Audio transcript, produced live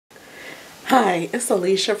Hi, it's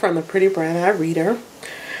Alicia from the Pretty Brown Eyed Reader.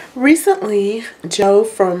 Recently, Joe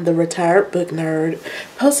from the Retired Book Nerd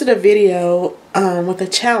posted a video with a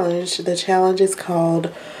challenge. The challenge is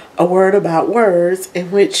called A Word About Words,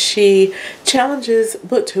 in which she challenges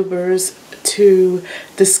booktubers to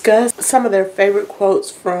discuss some of their favorite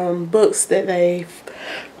quotes from books that they've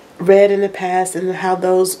read in the past and how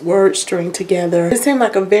those words string together. It seemed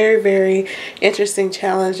like a very interesting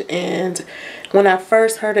challenge, and when I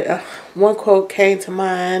first heard it, one quote came to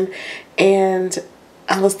mind, and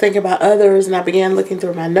I was thinking about others, and I began looking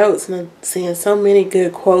through my notes and seeing so many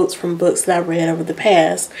good quotes from books that I read over the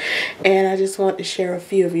past, and I just want to share a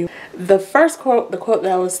few of you. The first quote, the quote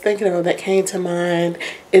that I was thinking of that came to mind,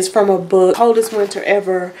 is from a book, Coldest Winter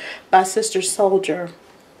Ever by Sister Souljah.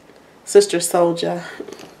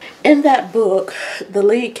 In that book, the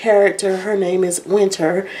lead character, her name is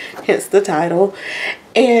Winter, hence the title,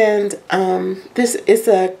 and this is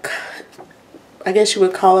I guess you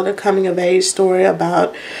would call it a coming of age story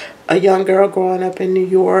about a young girl growing up in New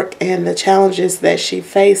York and the challenges that she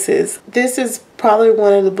faces. This is probably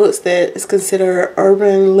one of the books that is considered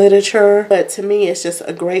urban literature, but to me it's just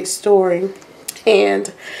a great story.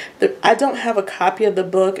 And I don't have a copy of the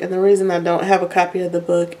book, and the reason I don't have a copy of the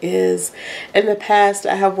book is in the past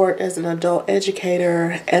I have worked as an adult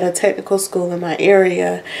educator at a technical school in my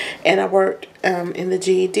area, and I worked in the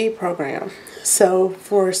GED program. So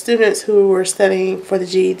for students who were studying for the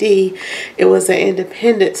GED, it was an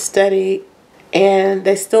independent study, and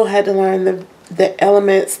they still had to learn the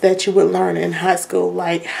elements that you would learn in high school,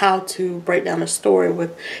 like how to break down a story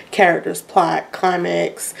with characters, plot,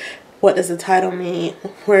 climax, what does the title mean,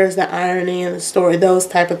 where's the irony in the story, those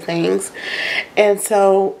type of things. And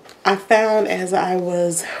so I found as I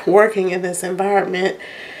was working in this environment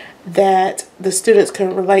that the students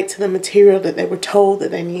couldn't relate to the material that they were told that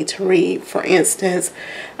they need to read. For instance,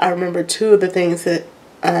 I remember two of the things that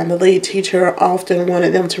the lead teacher often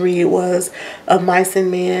wanted them to read was Of Mice and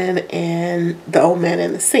Men and The Old Man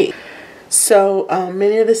and the Sea. So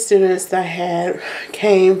many of the students that I had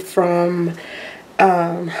came from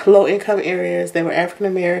low-income areas. They were African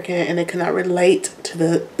American, and they could not relate to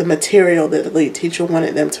the material that the lead teacher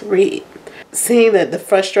wanted them to read. Seeing that the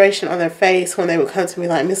frustration on their face when they would come to me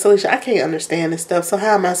like, Miss Alicia, I can't understand this stuff, so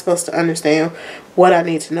how am I supposed to understand what I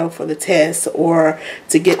need to know for the test or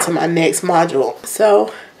to get to my next module?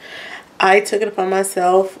 So I took it upon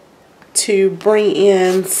myself to bring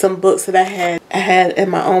in some books that I had in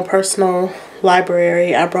my own personal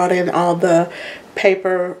library. I brought in all the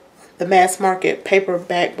mass market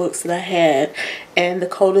paperback books that I had, and The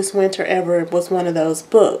Coldest Winter Ever was one of those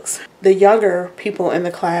books. The younger people in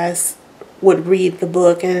the class would read the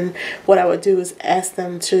book, and what I would do is ask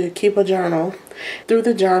them to keep a journal. Through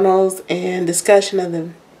the journals and discussion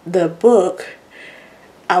of the book,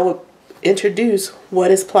 I would introduce what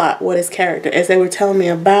is plot, what is character. As they were telling me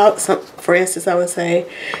about for instance, I would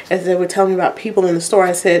say, as they were telling me about people in the story,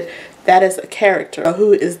 I said, that is a character.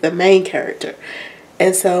 Who is the main character?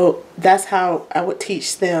 And so that's how I would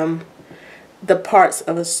teach them the parts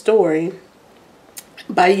of a story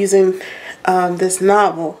by using this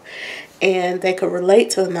novel. And they could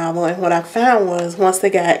relate to the novel. And what I found was once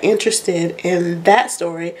they got interested in that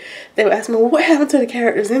story, they would ask me, well, what happened to the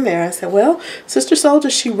characters in there? I said, well, Sister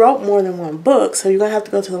Souljah, she wrote more than one book, so you're going to have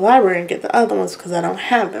to go to the library and get the other ones because I don't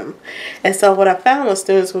have them. And so what I found was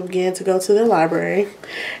students would begin to go to the library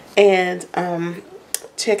and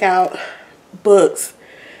check out books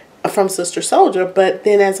from Sister Souljah, but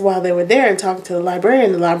then while they were there and talking to the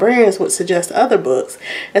librarians would suggest other books,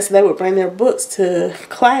 and so they would bring their books to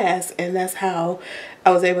class, and that's how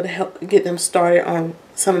I was able to help get them started on,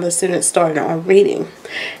 some of the students started on reading.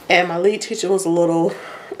 And my lead teacher was a little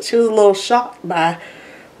shocked by,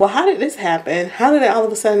 well, how did this happen? How did they all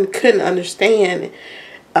of a sudden couldn't understand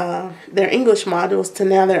their English modules to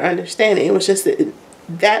now they're understanding? It was just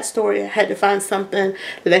that story. I had to find something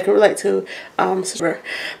that they could relate to. But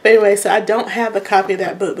anyway, so I don't have a copy of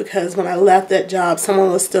that book because when I left that job,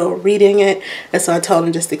 someone was still reading it, and so I told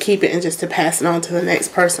them just to keep it and just to pass it on to the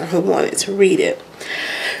next person who wanted to read it.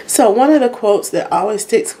 So one of the quotes that always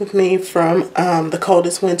sticks with me from The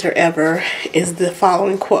Coldest Winter Ever is the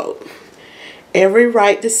following quote: "Every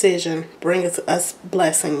right decision brings us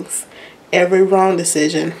blessings. Every wrong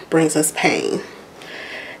decision brings us pain."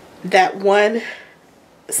 That one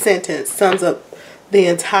sentence sums up the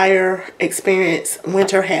entire experience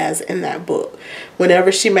Winter has in that book. Whenever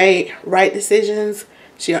she made right decisions,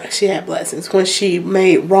 she had blessings. When she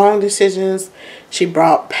made wrong decisions, she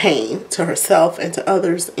brought pain to herself and to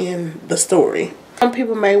others in the story. Some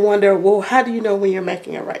people may wonder, well, how do you know when you're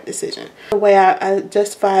making a right decision? The way I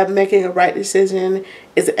justify making a right decision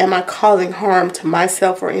is, am I causing harm to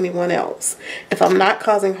myself or anyone else? If I'm not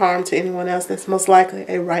causing harm to anyone else, that's most likely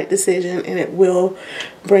a right decision, and it will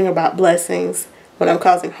bring about blessings. When I'm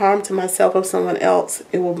causing harm to myself or someone else,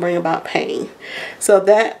 it will bring about pain. So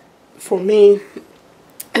that, for me,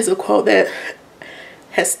 is a quote that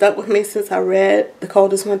has stuck with me since I read The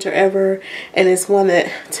Coldest Winter Ever, and it's one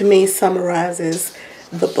that, to me, summarizes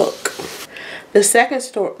the book. The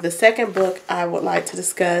second book I would like to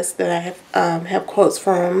discuss that I have quotes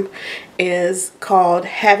from is called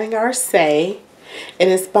Having Our Say, and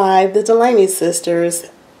it's by the Delaney sisters,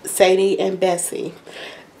 Sadie and Bessie.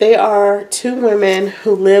 They are two women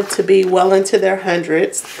who lived to be well into their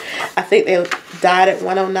hundreds. I think they died at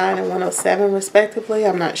 109 and 107 respectively.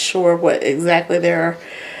 I'm not sure what exactly their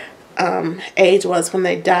age was when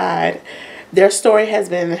they died. Their story has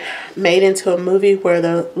been made into a movie where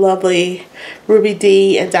the lovely Ruby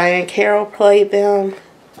Dee and Diane Carroll played them.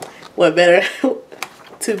 What better,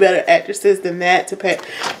 two better actresses than that to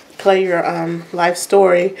play your life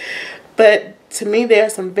story. But to me, there are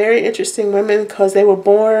some very interesting women because they were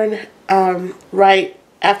born right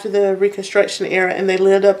after the Reconstruction era, and they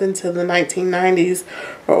lived up into the 1990s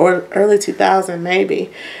or early 2000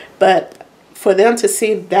 maybe. But for them to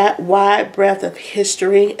see that wide breadth of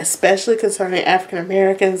history, especially concerning African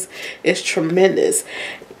Americans, is tremendous.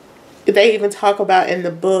 They even talk about in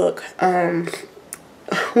the book,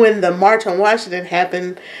 when the March on Washington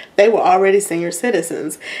happened, they were already senior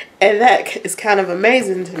citizens. And that is kind of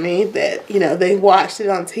amazing to me that, you know, they watched it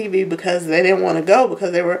on TV because they didn't want to go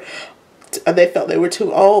because they felt they were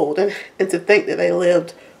too old. And to think that they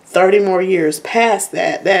lived 30 more years past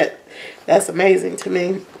that's amazing to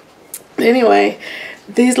me. Anyway,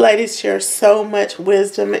 these ladies share so much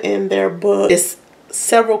wisdom in their book. There's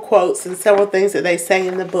several quotes and several things that they say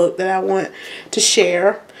in the book that I want to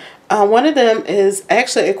share. One of them is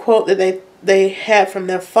actually a quote that they had from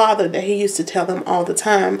their father that he used to tell them all the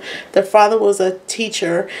time. Their father was a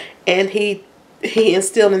teacher, and he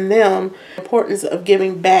instilled in them the importance of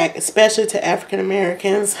giving back, especially to African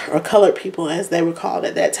Americans, or colored people as they were called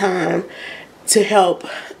at that time, to help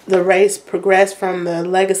the race progress from the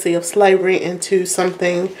legacy of slavery into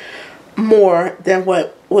something more than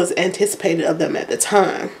what was anticipated of them at the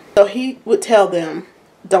time. So he would tell them,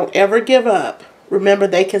 don't ever give up. Remember,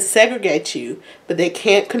 they can segregate you, but they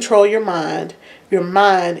can't control your mind. Your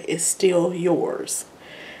mind is still yours.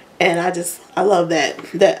 And I love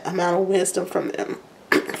that amount of wisdom from them,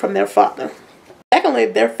 from their father. Secondly,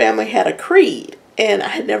 their family had a creed. And I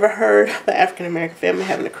had never heard of an African American family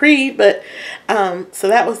having a creed, but so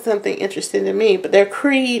that was something interesting to me. But their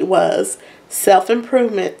creed was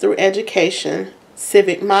self-improvement through education,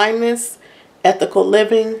 civic mindedness, ethical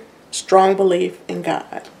living, strong belief in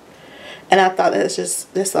God. And I thought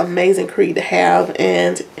that's an amazing creed to have.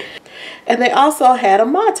 And they also had a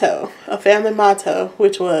motto, a family motto,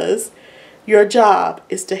 which was, your job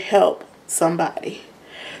is to help somebody.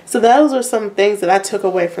 So those are some things that I took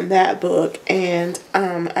away from that book, and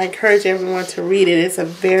I encourage everyone to read it. It's a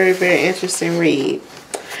very, very interesting read.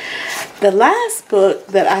 The last book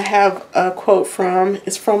that I have a quote from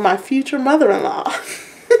is from my future mother-in-law.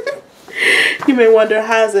 You may wonder,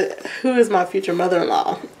 who is my future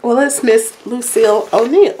mother-in-law? Well, it's Miss Lucille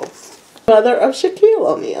Oneal, mother of Shaquille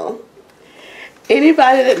Oneal.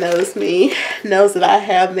 Anybody that knows me knows that I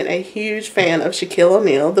have been a huge fan of Shaquille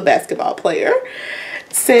Oneal, the basketball player,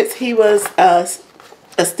 since he was a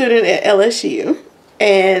student at LSU,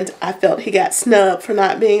 and I felt he got snubbed for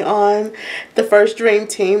not being on the first dream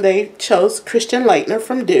team. They chose Christian Laettner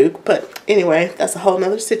from Duke, but anyway, that's a whole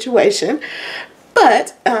nother situation.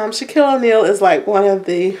 But Shaquille Oneal is like one of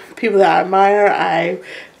the people that I admire. I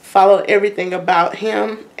follow everything about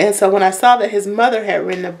him, and so when I saw that his mother had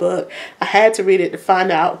written a book, I had to read it to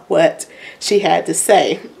find out what she had to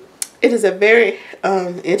say. It is a very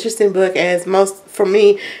interesting book, as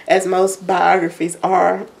most biographies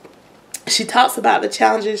are. She talks about the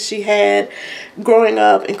challenges she had growing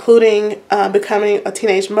up, including becoming a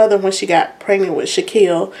teenage mother when she got pregnant with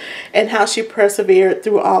Shaquille, and how she persevered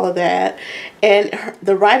through all of that. And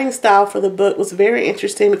the writing style for the book was very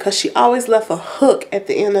interesting because she always left a hook at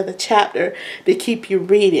the end of the chapter to keep you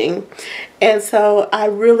reading. And so I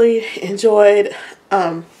really enjoyed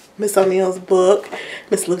Miss Oneal's book,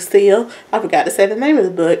 Miss Lucille. I forgot to say the name of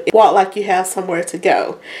the book. Walk Like You Have Somewhere to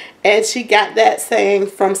Go. And she got that saying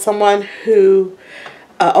from someone an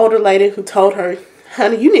older lady who told her,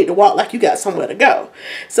 honey, you need to walk like you got somewhere to go.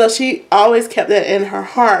 So she always kept that in her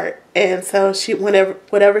heart. And so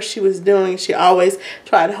whatever she was doing, she always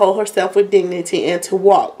tried to hold herself with dignity and to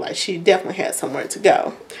walk like she definitely had somewhere to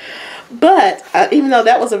go. But even though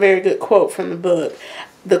that was a very good quote from the book,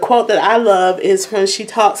 the quote that I love is when she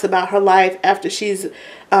talks about her life after she's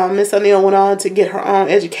Miss Oneal went on to get her own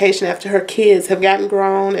education after her kids have gotten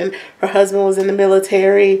grown and her husband was in the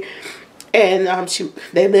military, and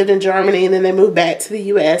they lived in Germany and then they moved back to the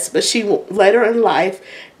U.S. But she later in life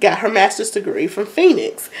got her master's degree from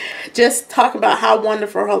Phoenix. Just talk about how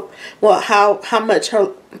wonderful how much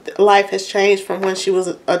her life has changed from when she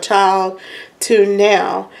was a child to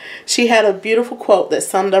now. She had a beautiful quote that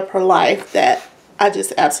summed up her life that I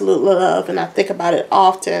just absolutely love, and I think about it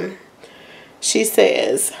often. She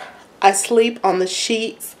says, "I sleep on the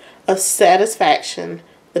sheets of satisfaction,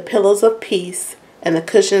 the pillows of peace, and the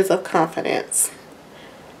cushions of confidence."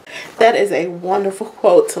 That is a wonderful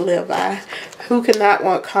quote to live by. Who could not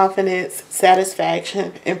want confidence,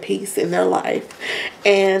 satisfaction, and peace in their life?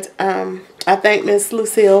 And I thank Miss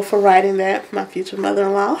Lucille for writing that, my future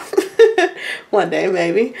mother-in-law. One day,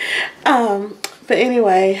 maybe. But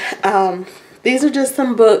anyway, these are just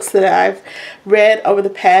some books that I've read over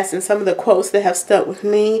the past and some of the quotes that have stuck with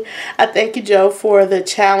me. I thank you, Joe, for the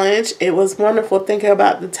challenge. It was wonderful thinking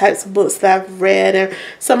about the types of books that I've read and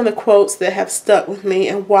some of the quotes that have stuck with me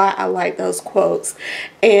and why I like those quotes.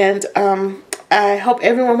 And I hope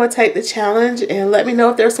everyone will take the challenge and let me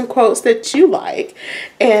know if there's some quotes that you like,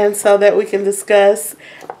 and so that we can discuss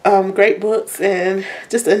great books and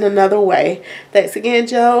just in another way. Thanks again,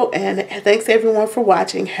 Joe, and thanks everyone for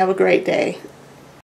watching. Have a great day.